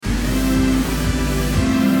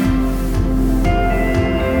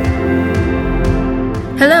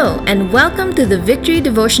Hello, and welcome to the Victory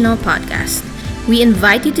Devotional Podcast. We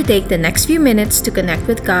invite you to take the next few minutes to connect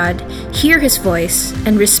with God, hear His voice,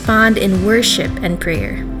 and respond in worship and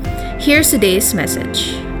prayer. Here's today's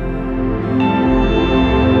message.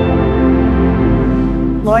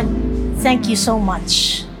 Lord, thank you so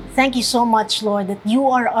much. Thank you so much, Lord, that you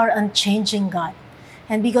are our unchanging God.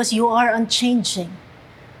 And because you are unchanging,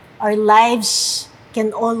 our lives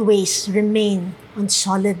can always remain on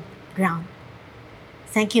solid ground.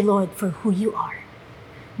 Thank you, Lord, for who you are.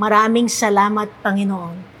 Maraming salamat,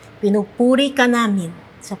 Panginoon. Pinupuri ka namin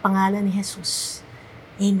sa pangalan ni Jesus.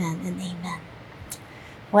 Amen and amen.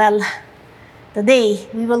 Well,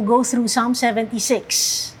 today we will go through Psalm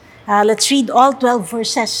 76. Let's read all 12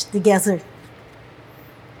 verses together.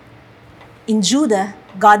 In Judah,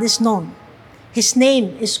 God is known. His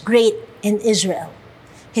name is great in Israel.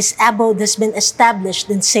 His abode has been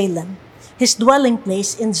established in Salem, his dwelling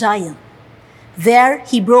place in Zion. There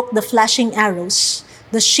he broke the flashing arrows,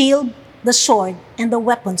 the shield, the sword, and the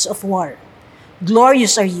weapons of war.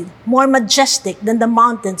 Glorious are you, more majestic than the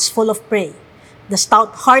mountains full of prey. The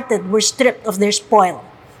stout-hearted were stripped of their spoil.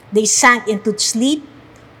 They sank into sleep.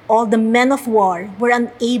 All the men of war were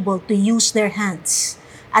unable to use their hands.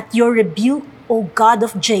 At your rebuke, O God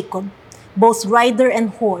of Jacob, both rider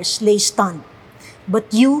and horse lay stunned.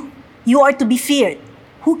 But you are to be feared.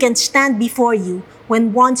 Who can stand before you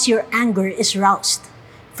when once your anger is roused?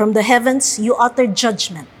 From the heavens you uttered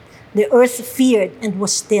judgment. The earth feared and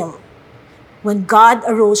was still. When God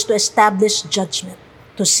arose to establish judgment,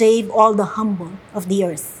 to save all the humble of the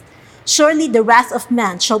earth. Surely the wrath of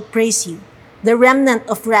man shall praise you. The remnant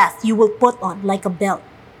of wrath you will put on like a belt.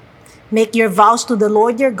 Make your vows to the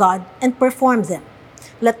Lord your God and perform them.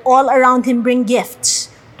 Let all around him bring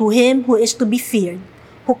gifts to him who is to be feared,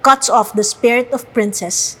 who cuts off the spirit of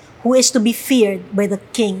princes, who is to be feared by the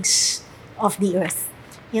kings of the earth.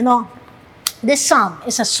 You know, this psalm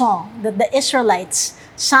is a song that the Israelites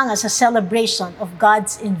sang as a celebration of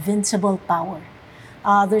God's invincible power.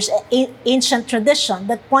 There's an ancient tradition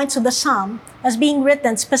that points to the psalm as being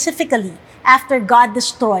written specifically after God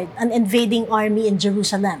destroyed an invading army in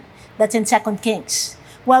Jerusalem. That's in 2 Kings.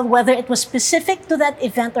 Well, whether it was specific to that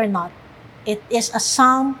event or not, it is a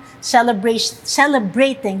psalm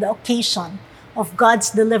celebrating the occasion of God's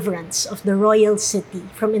deliverance of the royal city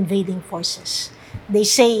from invading forces. They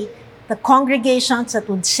say the congregations that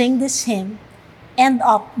would sing this hymn end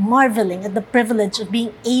up marveling at the privilege of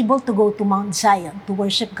being able to go to Mount Zion to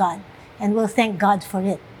worship God, and will thank God for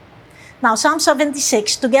it. Now, Psalm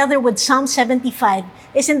 76, together with Psalm 75,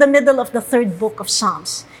 is in the middle of the third book of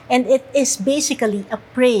Psalms, and it is basically a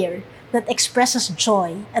prayer that expresses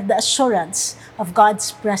joy at the assurance of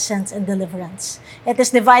God's presence and deliverance. It is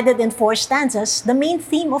divided in 4 stanzas, the main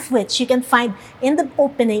theme of which you can find in the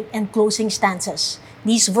opening and closing stanzas.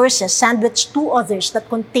 These verses sandwich 2 others that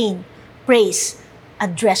contain praise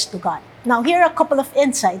addressed to God. Now, here are a couple of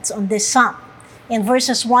insights on this psalm. In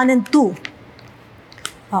verses 1 and 2,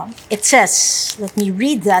 it says, let me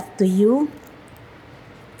read that to you.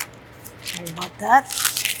 Sorry about that.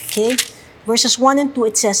 Okay. Verses 1 and 2,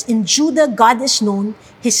 it says, In Judah God is known,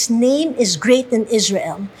 his name is great in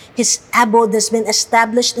Israel, his abode has been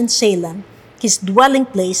established in Salem, his dwelling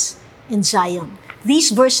place in Zion. These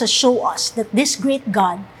verses show us that this great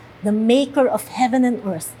God, the maker of heaven and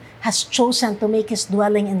earth, has chosen to make his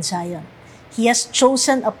dwelling in Zion. He has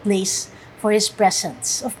chosen a place for his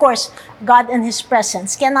presence. Of course, God and his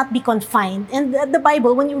presence cannot be confined. And the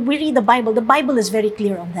Bible, when we read the Bible is very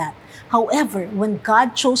clear on that. However, when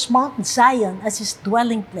God chose Mount Zion as his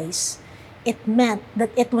dwelling place, it meant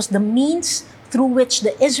that it was the means through which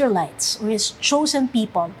the Israelites, or his chosen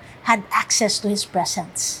people, had access to his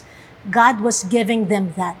presence. God was giving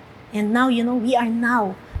them that. And now, we are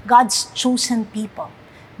now God's chosen people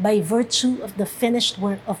by virtue of the finished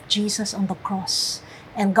work of Jesus on the cross.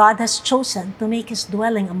 And God has chosen to make his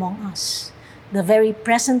dwelling among us. The very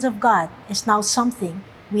presence of God is now something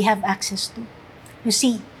we have access to. You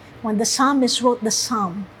see, when the psalmist wrote the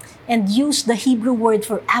psalm and used the Hebrew word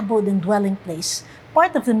for abode and dwelling place,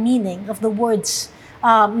 part of the meaning of the words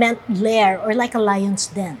meant lair, or like a lion's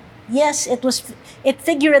den. Yes, it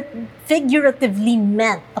figuratively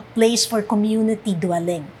meant a place for community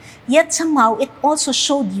dwelling. Yet somehow it also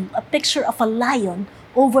showed you a picture of a lion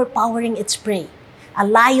overpowering its prey. A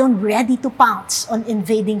lion ready to pounce on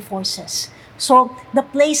invading forces. So the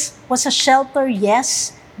place was a shelter,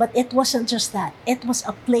 yes, but it wasn't just that. It was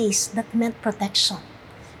a place that meant protection.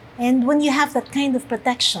 And when you have that kind of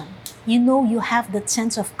protection, you have that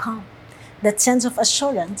sense of calm, that sense of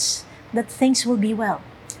assurance that things will be well.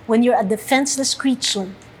 When you're a defenseless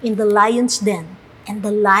creature in the lion's den, and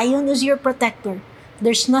the lion is your protector,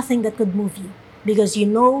 there's nothing that could move you because you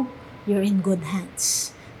know you're in good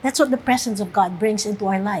hands. That's what the presence of God brings into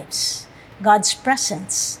our lives. God's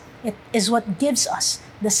presence, it is what gives us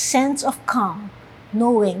the sense of calm,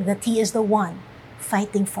 knowing that He is the one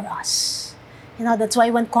fighting for us. That's why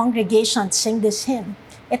when congregations sing this hymn,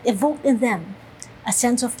 it evoked in them a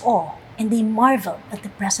sense of awe, and they marveled at the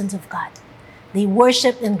presence of God. They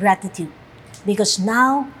worshiped in gratitude because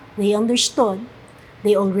now they understood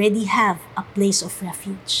they already have a place of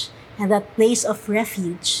refuge. And that place of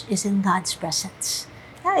refuge is in God's presence.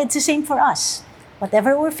 It's the same for us.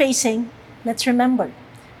 Whatever we're facing, let's remember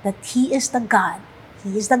that He is the God.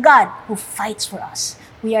 He is the God who fights for us.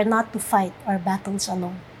 We are not to fight our battles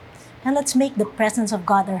alone. And let's make the presence of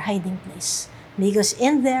God our hiding place, because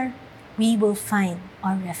in there, we will find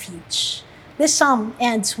our refuge. This psalm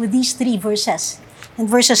ends with these 3 verses. In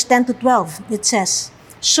verses 10 to 12, it says,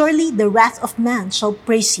 "Surely the wrath of man shall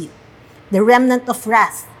praise you. The remnant of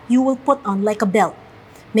wrath you will put on like a belt.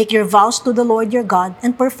 Make your vows to the Lord your God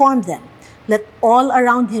and perform them. Let all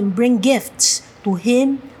around Him bring gifts to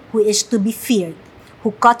Him who is to be feared,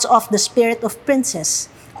 who cuts off the spirit of princes,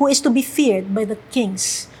 who is to be feared by the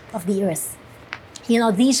kings of the earth."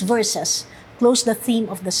 These verses close the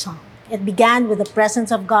theme of the song. It began with the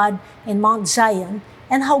presence of God in Mount Zion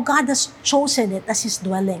and how God has chosen it as His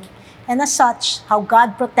dwelling. And as such, how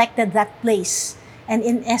God protected that place and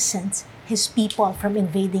in essence, His people from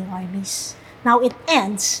invading armies. Now it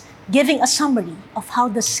ends giving a summary of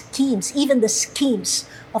how the schemes, even the schemes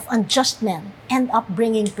of unjust men, end up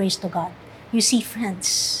bringing praise to God. You see,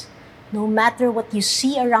 friends, no matter what you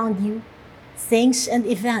see around you, things and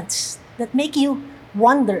events that make you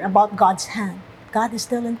wonder about God's hand, God is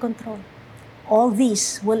still in control. All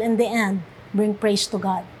these will in the end bring praise to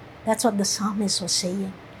God. That's what the psalmist was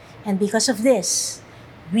saying. And because of this,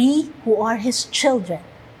 we who are His children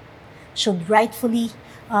should rightfully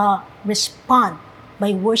respond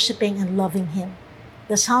by worshiping and loving Him.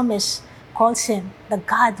 The psalmist calls Him the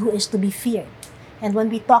God who is to be feared. And when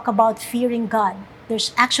we talk about fearing God,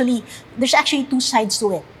 there's actually 2 sides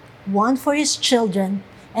to it. One for His children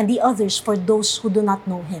and the others for those who do not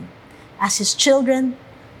know Him. As His children,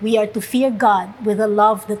 we are to fear God with a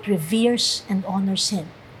love that reveres and honors Him.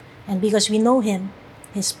 And because we know Him,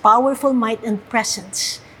 His powerful might and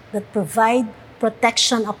presence that provide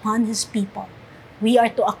protection upon His people, we are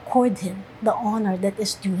to accord Him the honor that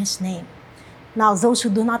is due His name. Now, those who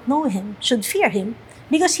do not know Him should fear Him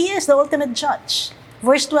because He is the ultimate judge.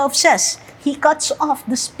 Verse 12 says, He cuts off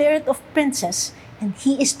the spirit of princes and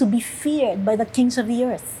He is to be feared by the kings of the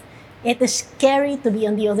earth. It is scary to be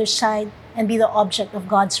on the other side and be the object of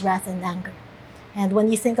God's wrath and anger. And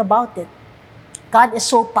when you think about it, God is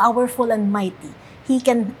so powerful and mighty. He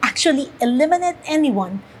can actually eliminate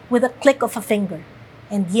anyone with a click of a finger.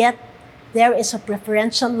 And yet, there is a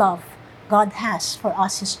preferential love God has for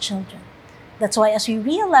us, His children. That's why as we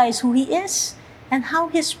realize who He is and how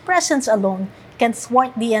His presence alone can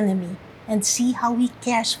thwart the enemy and see how He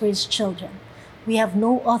cares for His children, we have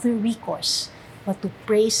no other recourse but to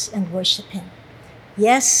praise and worship Him.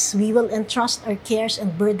 Yes, we will entrust our cares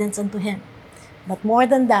and burdens unto Him. But more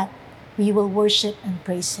than that, we will worship and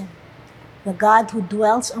praise Him. The God who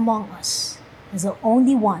dwells among us is the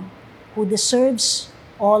only one who deserves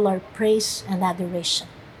all our praise and adoration.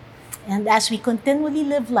 And as we continually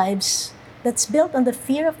live lives that's built on the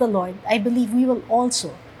fear of the Lord, I believe we will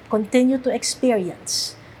also continue to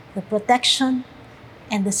experience the protection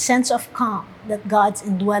and the sense of calm that God's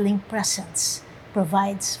indwelling presence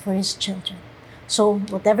provides for His children. So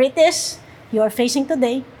whatever it is you are facing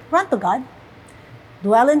today, run to God,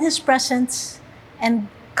 dwell in His presence, and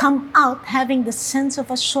come out having the sense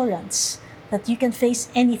of assurance that you can face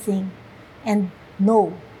anything and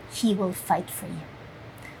know He will fight for you.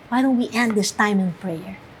 Why don't we end this time in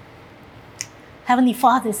prayer? Heavenly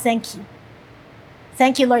Father, thank you.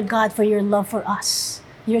 Thank you, Lord God, for your love for us,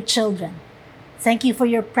 your children. Thank you for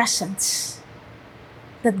your presence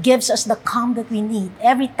that gives us the calm that we need.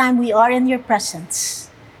 Every time we are in your presence,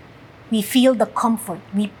 we feel the comfort.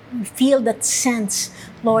 We feel that sense,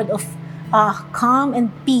 Lord, of calm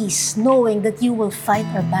and peace, knowing that you will fight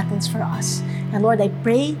our battles for us. And Lord, I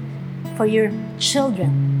pray for your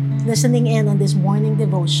children listening in on this morning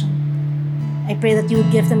devotion. I pray that you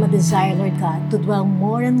would give them a desire, Lord God, to dwell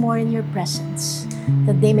more and more in your presence,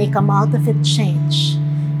 that they may come out of it changed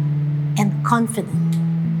and confident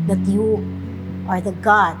that you are the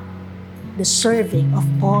God deserving of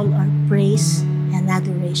all our praise and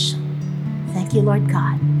adoration. Thank you, Lord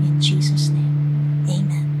God, in Jesus' name.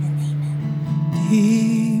 Amen and amen.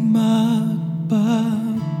 Di magbabago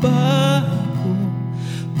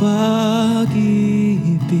pag-ibig,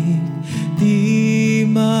 di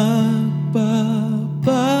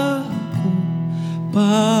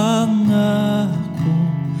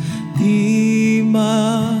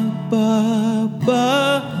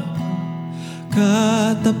magbabago,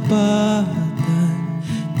 katapatan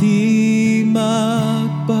di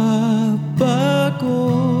magbabago,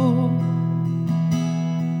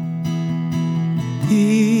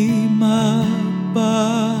 di magbabago,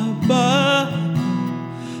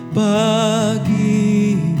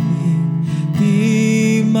 pag-ibig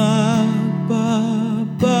di magbabago,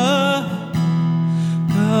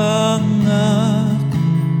 kangako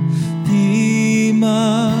di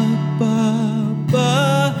magbabago,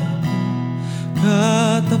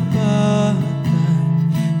 katapatan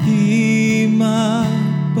di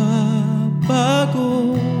magbabago.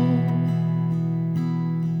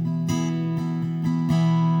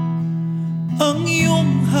 Ang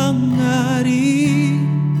iyong hangarin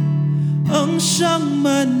ang siyang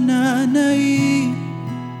mananaig,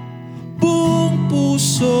 buong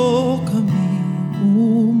puso kami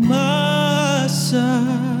umasa.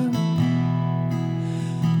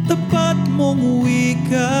 Tapat mong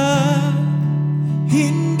wika,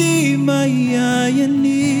 hindi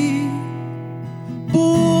mayayanig,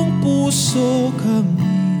 buong puso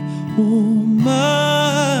kami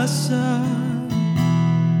umasa.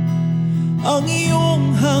 Ang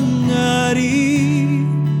iyong hangarin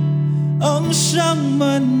ang siyang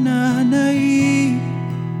mananaig,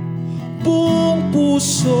 buong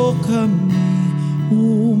puso kami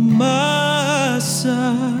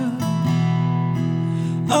umasa.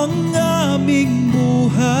 Ang aming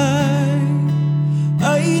buhay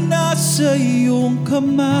ay nasa iyong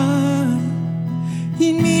kamay,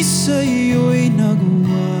 hindi sa iyo'y nagwawagi.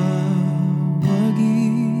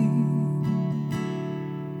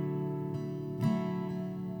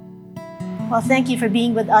 Well, thank you for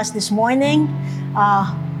being with us this morning.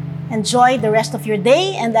 Enjoy the rest of your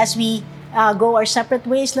day. And as we go our separate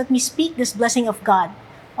ways, let me speak this blessing of God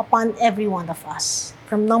upon every one of us.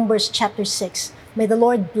 From Numbers chapter 6, may the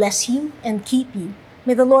Lord bless you and keep you.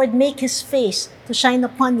 May the Lord make His face to shine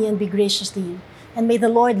upon you and be gracious to you. And may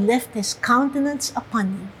the Lord lift His countenance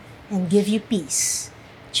upon you and give you peace.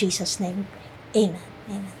 In Jesus' name we pray. Amen.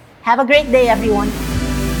 Amen. Have a great day, everyone.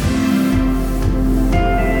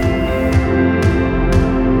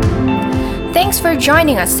 Thanks for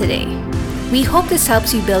joining us today. We hope this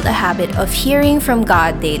helps you build a habit of hearing from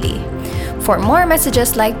God daily. For more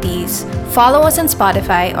messages like these, follow us on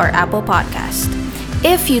Spotify or Apple Podcast.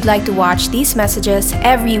 If you'd like to watch these messages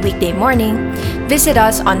every weekday morning, visit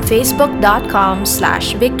us on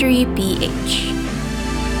facebook.com/victoryph.